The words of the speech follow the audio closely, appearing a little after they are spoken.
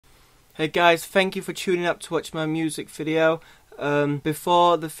Hey guys, thank you for tuning up to watch my music video.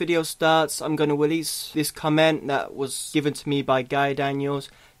 Before the video starts, I'm going to release this comment that was given to me by Guy Daniels.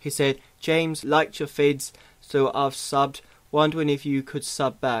 He said, James liked your vids, so I've subbed, wondering if you could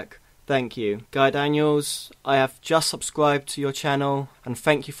sub back. Thank you. Guy Daniels, I have just subscribed to your channel, and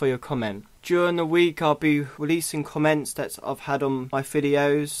thank you for your comment. During the week I'll be releasing comments that I've had on my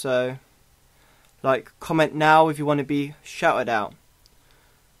videos, so comment now if you want to be shouted out.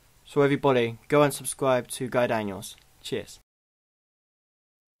 So everybody, go and subscribe to Guy Daniels. Cheers.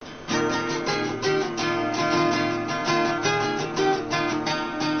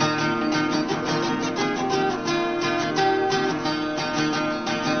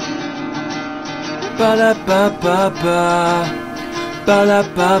 Ba la ba ba ba, ba la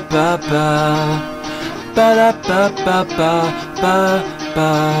ba ba ba, ba la ba ba ba,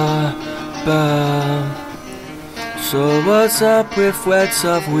 ba ba. So what's up with words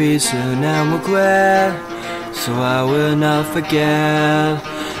of reason and regret? So I will not forget,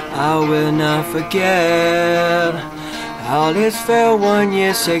 I will not forget how this felt 1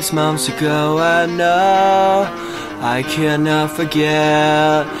 year, 6 months ago. I know I cannot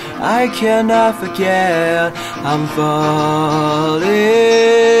forget, I cannot forget. I'm falling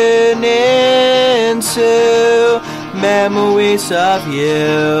into memories of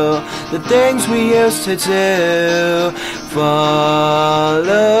you, the things we used to do.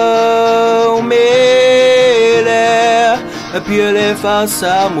 Follow me there, a beautiful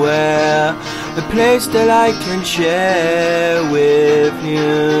somewhere, a place that I can share with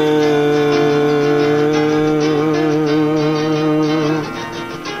you.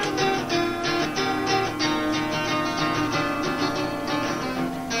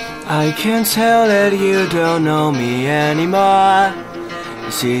 I can tell that you don't know me anymore.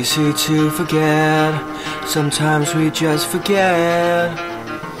 It's easy to forget, sometimes we just forget.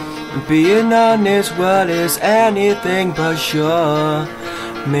 Being honest, what is anything but sure?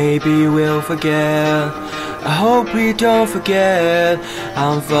 Maybe we'll forget, I hope we don't forget.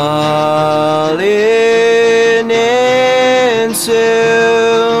 I'm falling into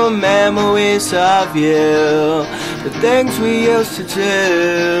memories of you, the things we used to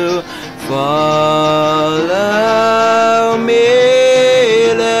do. Follow me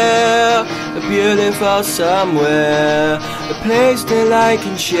there, a beautiful somewhere, a place that I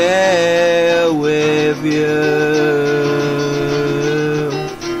can share with you.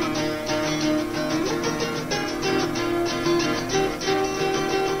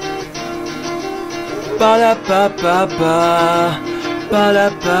 Ba la ba ba ba, ba la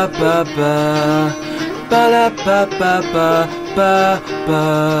ba ba ba, ba la ba ba ba, ba ba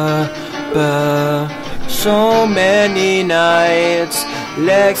ba. So many nights,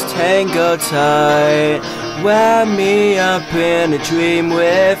 legs tangled tight, wrap me up in a dream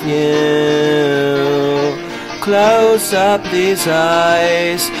with you. Close up these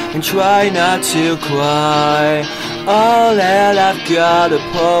eyes and try not to cry. All that I've got to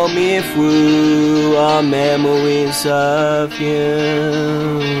pull me through are memories of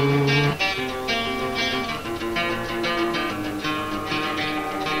you.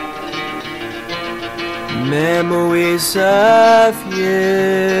 Memories of you.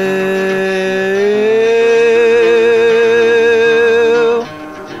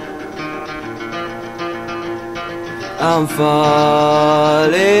 I'm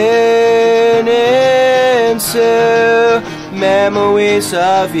falling into memories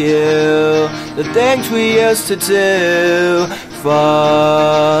of you, the things we used to do.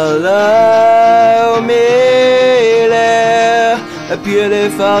 Follow me there, a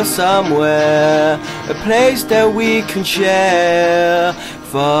beautiful somewhere, a place that we can share.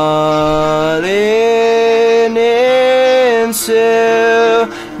 Falling into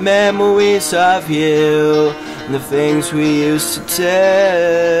memories of you, the things we used to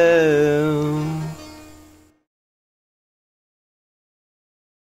do.